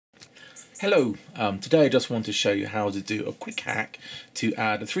Hello, today I just want to show you how to do a quick hack to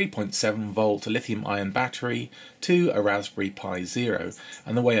add a 3.7 volt lithium ion battery to a Raspberry Pi Zero.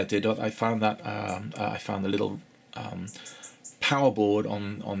 And the way I did it, I found a little power board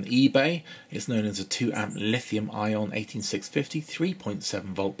on eBay. It's known as a 2 amp lithium ion 18650 3.7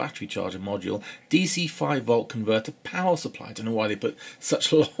 volt battery charger module DC 5 volt converter power supply. I don't know why they put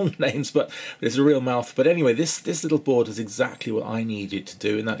such long names, but it's a real mouth. But anyway, this little board is exactly what I needed to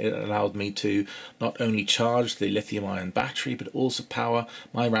do, and that it allowed me to not only charge the lithium ion battery but also power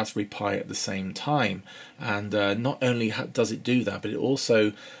my Raspberry Pi at the same time. And not only does it do that, but it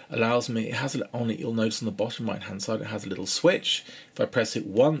also allows me, it has on it, you'll notice on the bottom right hand side, it has a little switch. If I press it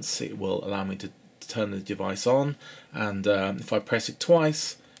once, it will allow me to turn the device on, and if I press it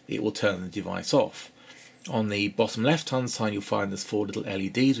twice, it will turn the device off. On the bottom left hand side, you'll find there's 4 little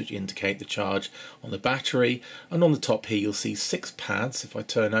LEDs which indicate the charge on the battery, and on the top here you'll see 6 pads. If I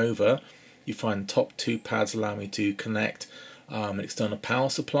turn over, you find the top 2 pads allow me to connect an external power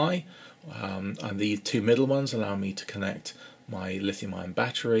supply, and the 2 middle ones allow me to connect my lithium ion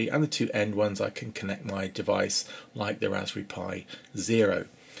battery, and the 2 end ones I can connect my device like the Raspberry Pi Zero.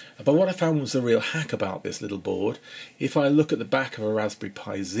 But what I found was the real hack about this little board. If I look at the back of a Raspberry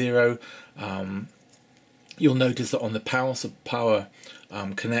Pi Zero, you'll notice that on the power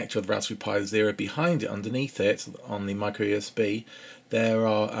connector of the Raspberry Pi Zero, behind it, underneath it, on the micro USB, there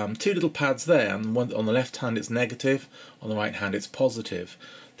are 2 little pads there, and one on the left hand it's negative, on the right hand it's positive.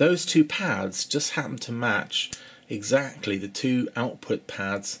 Those 2 pads just happen to match exactly the 2 output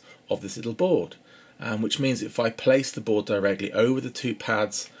pads of this little board, which means if I place the board directly over the 2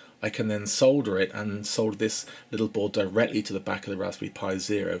 pads, I can then solder it and solder this little board directly to the back of the Raspberry Pi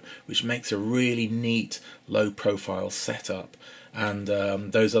Zero, which makes a really neat low profile setup. And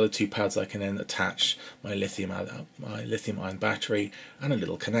those other 2 pads I can then attach my lithium ion battery and a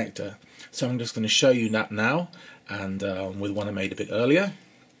little connector. So I'm just going to show you that now, and with one I made a bit earlier.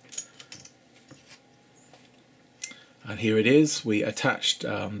 And here it is. We attached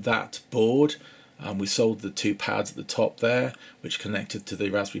that board. We soldered the 2 pads at the top there, which connected to the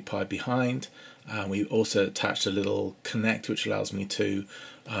Raspberry Pi behind. We also attached a little connector which allows me to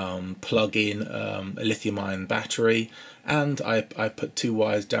plug in a lithium ion battery, and I put 2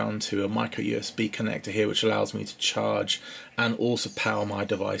 wires down to a micro USB connector here, which allows me to charge and also power my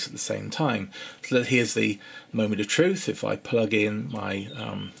device at the same time. So here's the moment of truth. If I plug in my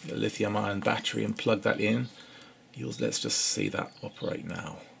lithium ion battery and plug that in, let's just see that operate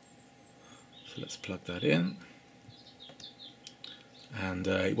now. So let's plug that in, and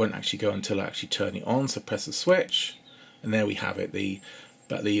it won't actually go until I actually turn it on. So press the switch, and there we have it. The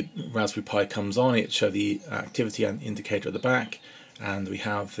Raspberry Pi comes on. It shows the activity indicator at the back, and we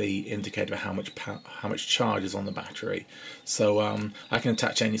have the indicator of how much charge is on the battery. So I can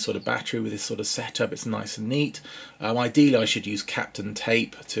attach any sort of battery with this sort of setup. It's nice and neat. Ideally I should use Kapton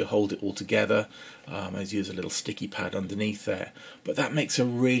tape to hold it all together. I use a little sticky pad underneath there, but that makes a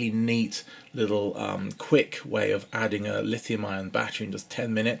really neat little quick way of adding a lithium ion battery in just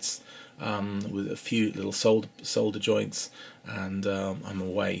 10 minutes with a few little solder joints, and I'm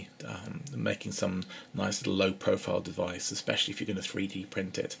away, making some nice little low profile device, especially if you're going to 3D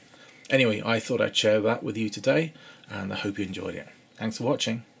print it. Anyway, I thought I'd share that with you today, and I hope you enjoyed it. Thanks for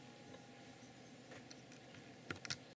watching.